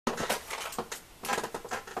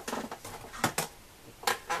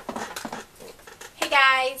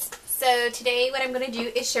guys! So today what I'm going to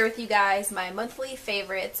do is share with you guys my monthly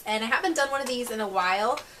favorites, and I haven't done one of these in a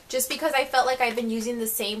while just because I felt like I've been using the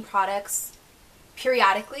same products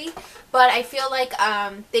periodically, but I feel like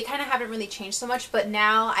they kind of haven't really changed so much. But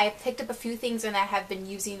now I've picked up a few things and I have been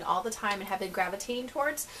using all the time and have been gravitating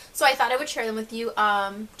towards, so I thought I would share them with you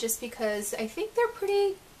just because I think they're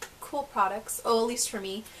pretty cool products, at least for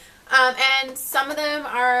me. And some of them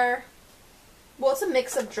are, well, it's a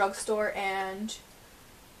mix of drugstore and,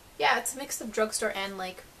 yeah, it's a mix of drugstore and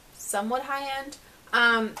like somewhat high-end.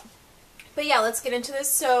 But yeah, let's get into this.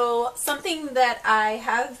 So something that I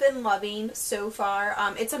have been loving so far,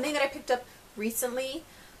 it's something that I picked up recently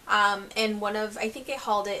in one of, I think I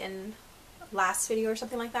hauled it in last video or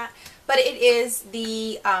something like that, but it is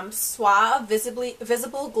the Suave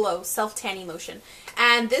Visible Glow Self Tanning Lotion.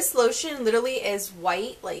 And this lotion literally is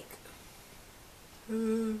white, like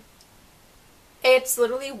it's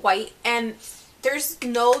literally white, and there's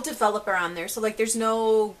no developer on there, so like there's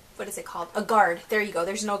no, what is it called, a guard, there you go,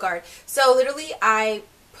 there's no guard. So literally I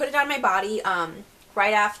put it on my body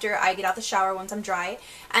right after I get out the shower once I'm dry,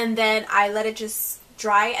 and then I let it just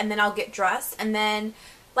dry, and then I'll get dressed, and then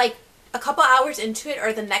like a couple hours into it,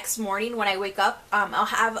 or the next morning when I wake up, I'll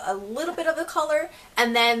have a little bit of the color,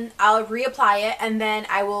 and then I'll reapply it, and then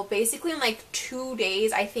I will basically in like 2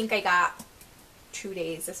 days, I think I got 2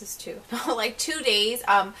 days, this is 2, like 2 days,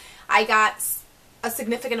 I got a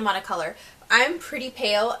significant amount of color. I'm pretty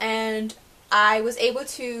pale, and I was able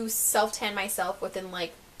to self-tan myself within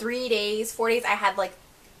like 3 days, 4 days. I had like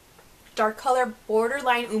dark color,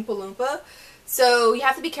 borderline Oompa Loompa. So you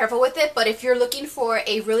have to be careful with it, but if you're looking for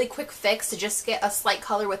a really quick fix to just get a slight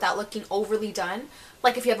color without looking overly done,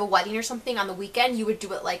 like if you have a wedding or something on the weekend, you would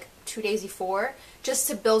do it like 2 days before just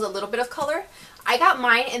to build a little bit of color. I got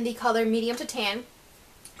mine in the color medium to tan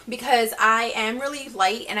because I am really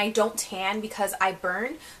light and I don't tan because I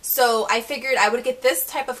burn. So I figured I would get this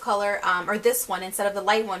type of color, or this one instead of the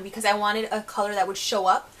light one, because I wanted a color that would show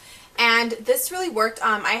up. And this really worked.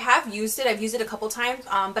 I have used it. I've used it a couple times,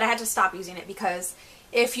 but I had to stop using it because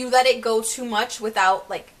if you let it go too much without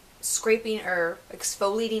like scraping or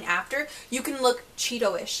exfoliating after, you can look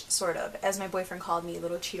Cheeto-ish, sort of, as my boyfriend called me,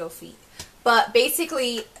 little Cheeto feet. But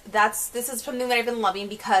basically, this is something that I've been loving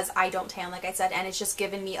because I don't tan, like I said, and it's just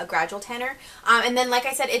given me a gradual tanner. And then, like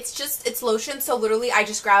I said, it's lotion, so literally I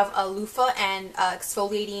just grab a loofah and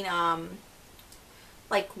exfoliating,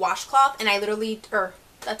 like washcloth, and I literally,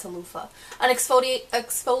 that's a loofah, an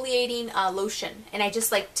exfoliating lotion, and I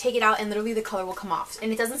just like take it out, and literally the color will come off,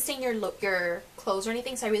 and it doesn't stain your clothes or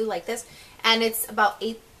anything. So I really like this, and it's about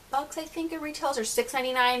 $8, I think it retails, or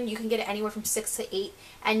 $6.99. You can get it anywhere from 6 to 8,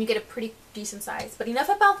 and you get a pretty decent size. But enough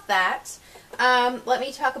about that. Let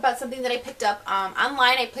me talk about something that I picked up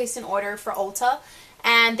online. I placed an order for Ulta,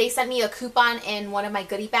 and they sent me a coupon in one of my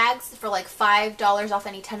goodie bags for like $5 off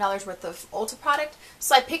any $10 worth of Ulta product.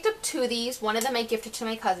 So I picked up 2 of these. One of them I gifted to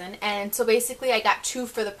my cousin, and so basically I got 2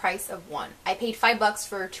 for the price of 1. I paid $5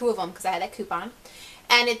 for 2 of them because I had that coupon.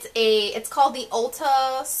 And it's called the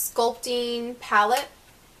Ulta Sculpting Palette,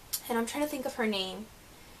 and I'm trying to think of her name,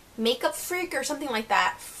 Makeup Freak or something like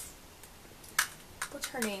that. What's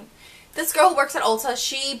her name? This girl who works at Ulta,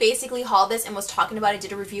 she basically hauled this and was talking about it,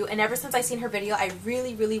 did a review, and ever since I seen her video, I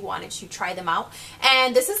really wanted to try them out.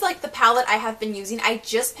 And this is like the palette I have been using. I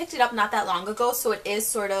just picked it up not that long ago, so it is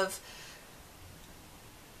sort of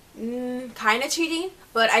kind of cheating,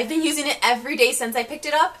 but I've been using it every day since I picked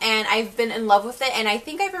it up, and I've been in love with it, and I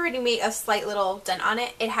think I've already made a slight little dent on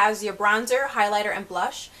it. It has your bronzer, highlighter, and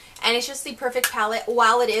blush, and it's just the perfect palette.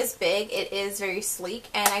 While it is big, it is very sleek,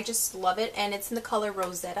 and I just love it, and it's in the color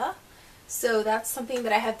Rosetta. So that's something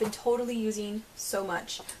that I have been totally using so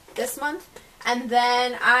much this month. And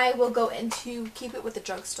then I will go into keep it with the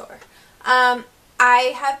drugstore.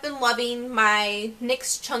 I have been loving my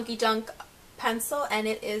NYX Chunky Dunk pencil, and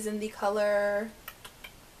it is in the color,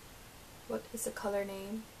 what is the color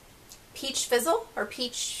name? Peach Fizzle, or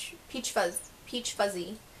Peach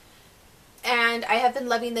Fuzzy. And I have been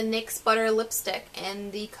loving the NYX Butter Lipstick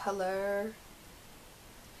in the color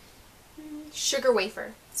Sugar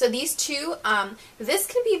Wafer. So these two, this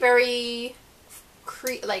can be very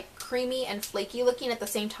creamy and flaky looking at the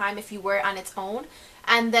same time if you wear it on its own.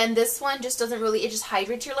 And then this one just doesn't really, it just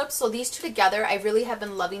hydrates your lips. So these two together, I really have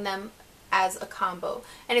been loving them as a combo.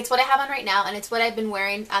 And it's what I have on right now, and it's what I've been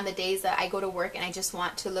wearing on the days that I go to work and I just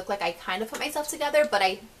want to look like I kind of put myself together, but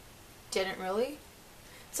I didn't really.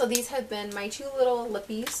 So these have been my 2 little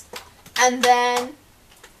lippies. And then,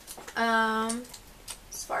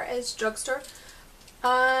 as far as drugstore,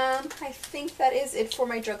 I think that is it for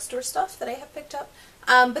my drugstore stuff that I have picked up.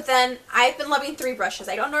 But then I've been loving 3 brushes.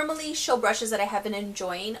 I don't normally show brushes that I have been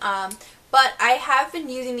enjoying, but I have been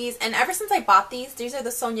using these, and ever since I bought these are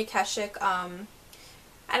the Sonia Kashuk,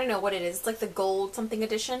 I don't know what it is. It's like the gold something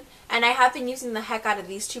edition, and I have been using the heck out of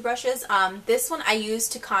these 2 brushes. This one I use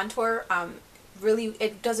to contour. Really,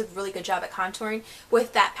 it does a really good job at contouring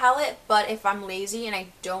with that palette, but if I'm lazy and I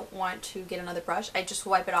don't want to get another brush, I just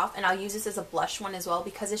wipe it off, and I'll use this as a blush one as well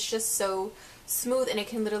because it's just so smooth and it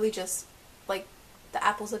can literally just like the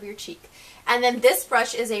apples of your cheek. And then this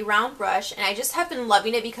brush is a round brush, and I just have been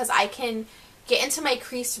loving it because I can get into my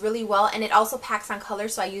crease really well, and it also packs on color,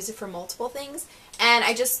 so I use it for multiple things. And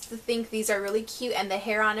I just think these are really cute, and the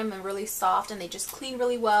hair on them are really soft, and they just clean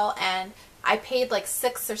really well. And I paid like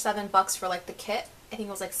 $6 or $7 for like the kit. I think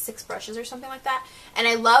it was like 6 brushes or something like that. And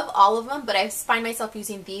I love all of them, but I find myself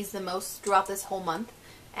using these the most throughout this whole month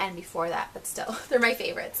and before that, but still, they're my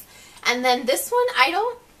favorites. And then this one,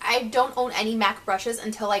 I don't own any MAC brushes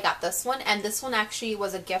until I got this one, and this one actually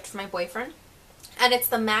was a gift from my boyfriend. And it's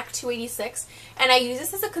the MAC 286, and I use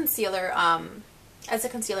this as a concealer,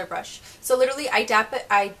 brush. So literally, I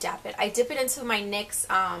dip it into my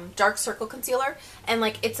NYX Dark Circle concealer, and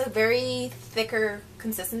like it's a very thicker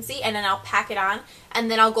consistency, and then I'll pack it on,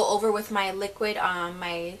 and then I'll go over with my liquid,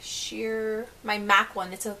 my MAC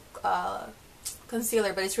one. It's a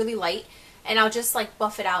concealer, but it's really light, and I'll just like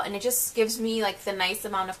buff it out, and it just gives me like the nice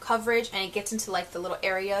amount of coverage, and it gets into like the little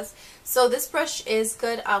areas. So this brush is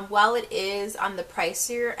good. While it is on the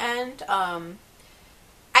pricier end,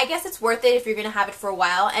 I guess it's worth it if you're going to have it for a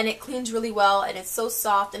while, and it cleans really well, and it's so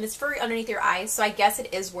soft, and it's for underneath your eyes, so I guess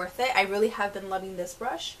it is worth it. I really have been loving this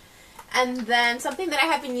brush. And then something that I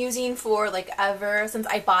have been using for like ever since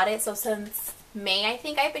I bought it, so since May I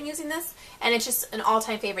think I've been using this, and it's just an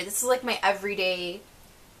all-time favorite. This is like my everyday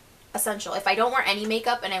essential. If I don't wear any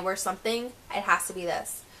makeup and I wear something, it has to be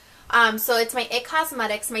this. So it's my IT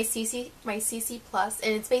Cosmetics, my CC Plus,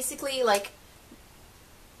 and it's basically like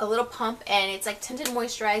a little pump, and it's like tinted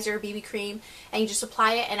moisturizer, BB cream, and you just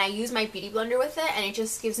apply it, and I use my beauty blender with it, and it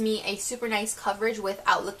just gives me a super nice coverage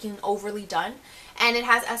without looking overly done. And it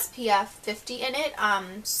has SPF 50 in it,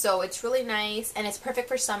 so it's really nice, and it's perfect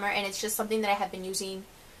for summer, and it's just something that I have been using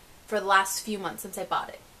for the last few months since I bought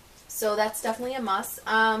it. So that's definitely a must.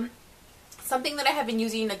 Something that I have been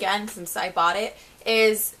using again since I bought it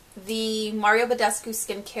is the Mario Badescu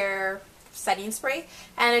Skincare setting spray,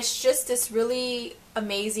 and it's just this really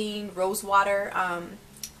amazing rose water.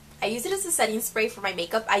 I use it as a setting spray for my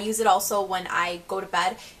makeup. I use it also when I go to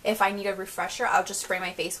bed. If I need a refresher, I'll just spray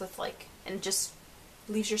my face with like, and just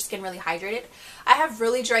leaves your skin really hydrated. I have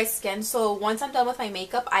really dry skin, so once I'm done with my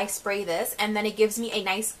makeup, I spray this, and then it gives me a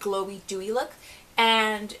nice glowy dewy look,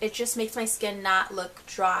 and it just makes my skin not look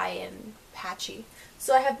dry and patchy.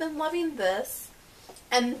 So I have been loving this.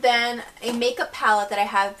 And then a makeup palette that I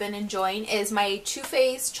have been enjoying is my Too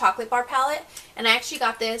Faced Chocolate Bar palette. And I actually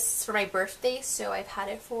got this for my birthday, so I've had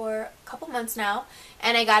it for a couple months now.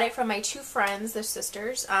 And I got it from my 2 friends, they're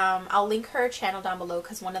sisters. I'll link her channel down below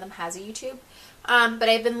because one of them has a YouTube. But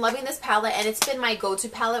I've been loving this palette, and it's been my go-to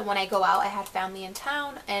palette when I go out. I had family in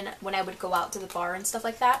town, and when I would go out to the bar and stuff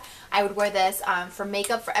like that, I would wear this. For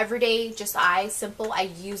makeup, for everyday, just eyes, simple, I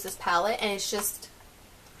use this palette, and it's just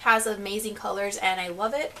has amazing colors, and I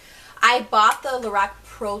love it. I bought the Lorac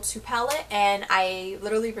Pro 2 palette, and I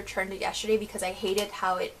literally returned it yesterday because I hated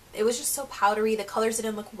how it was just so powdery. The colors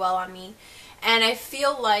didn't look well on me, and I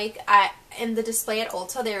feel like in the display at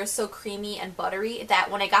Ulta they were so creamy and buttery that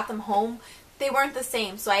when I got them home they weren't the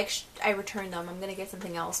same, so I returned them. I'm gonna get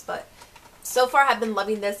something else, but so far I've been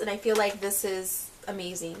loving this, and I feel like this is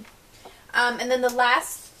amazing. And then the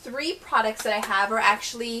last 3 products that I have are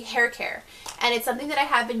actually hair care, and it's something that I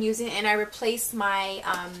have been using, and I replaced my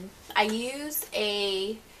I use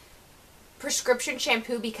a prescription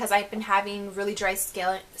shampoo because I've been having really dry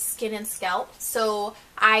skin and scalp, so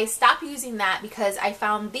I stopped using that because I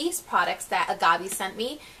found these products that Agabi sent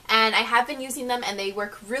me, and I have been using them, and they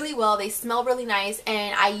work really well. They smell really nice,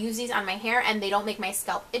 and I use these on my hair, and they don't make my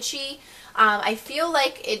scalp itchy. I feel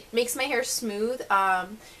like it makes my hair smooth.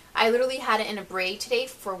 I literally had it in a braid today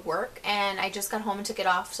for work, and I just got home and took it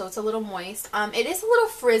off, so it's a little moist. It is a little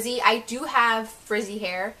frizzy. I do have frizzy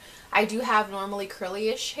hair. I do have normally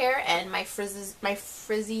curly-ish hair, and my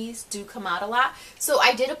frizzies do come out a lot. So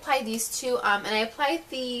I did apply these 2, and I applied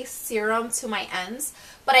the serum to my ends,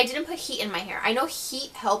 but I didn't put heat in my hair. I know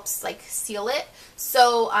heat helps like seal it,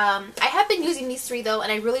 so I have been using these 3 though,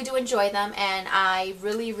 and I really do enjoy them, and I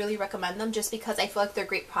really, really recommend them just because I feel like they're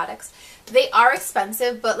great products. They are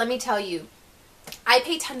expensive, but let me tell you, I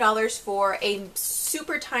paid $10 for a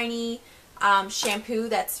super tiny shampoo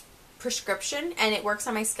that's prescription, and it works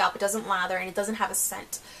on my scalp. It doesn't lather, and it doesn't have a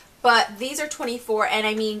scent. But these are $24, and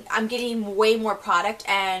I mean, I'm getting way more product,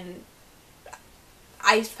 and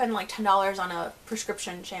I spend like $10 on a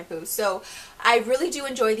prescription shampoo. So I really do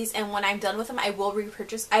enjoy these, and when I'm done with them, I will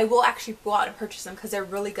repurchase. I will actually go out and purchase them because they're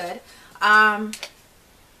really good.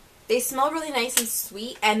 They smell really nice and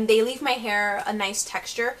sweet, and they leave my hair a nice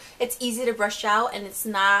texture. It's easy to brush out, and it's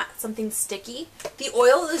not something sticky. The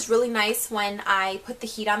oil is really nice when I put the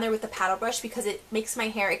heat on there with the paddle brush because it makes my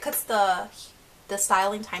hair, it cuts the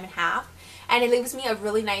styling time in half. And it leaves me a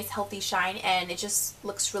really nice healthy shine, and it just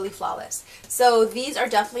looks really flawless. So these are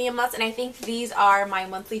definitely a must, and I think these are my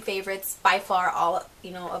monthly favorites by far, all,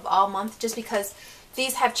 you know, of all month, just because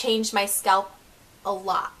these have changed my scalp a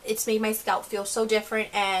lot. It's made my scalp feel so different,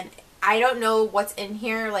 and I don't know what's in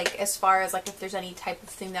here, like as far as like if there's any type of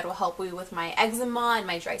thing that will help me with my eczema and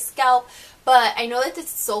my dry scalp, but I know that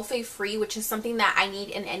it's sulfate free, which is something that I need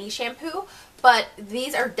in any shampoo. But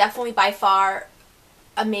these are definitely by far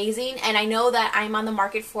amazing, and I know that I'm on the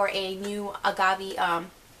market for a new agave,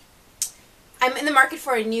 I'm in the market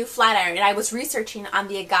for a new flat iron, and I was researching on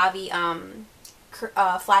the agave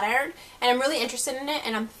flat iron, and I'm really interested in it,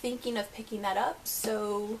 and I'm thinking of picking that up.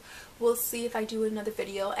 So we'll see if I do another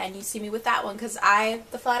video and you see me with that one, because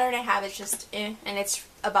the flat iron I have is just and it's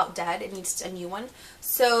about dead. It needs a new one.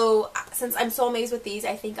 So since I'm so amazed with these,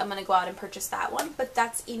 I think I'm gonna go out and purchase that one. But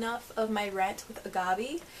that's enough of my rant with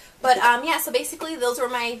agave. But yeah, so basically those were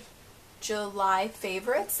my July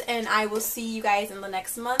favorites, and I will see you guys in the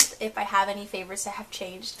next month if I have any favorites that have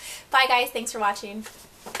changed. Bye guys, thanks for watching.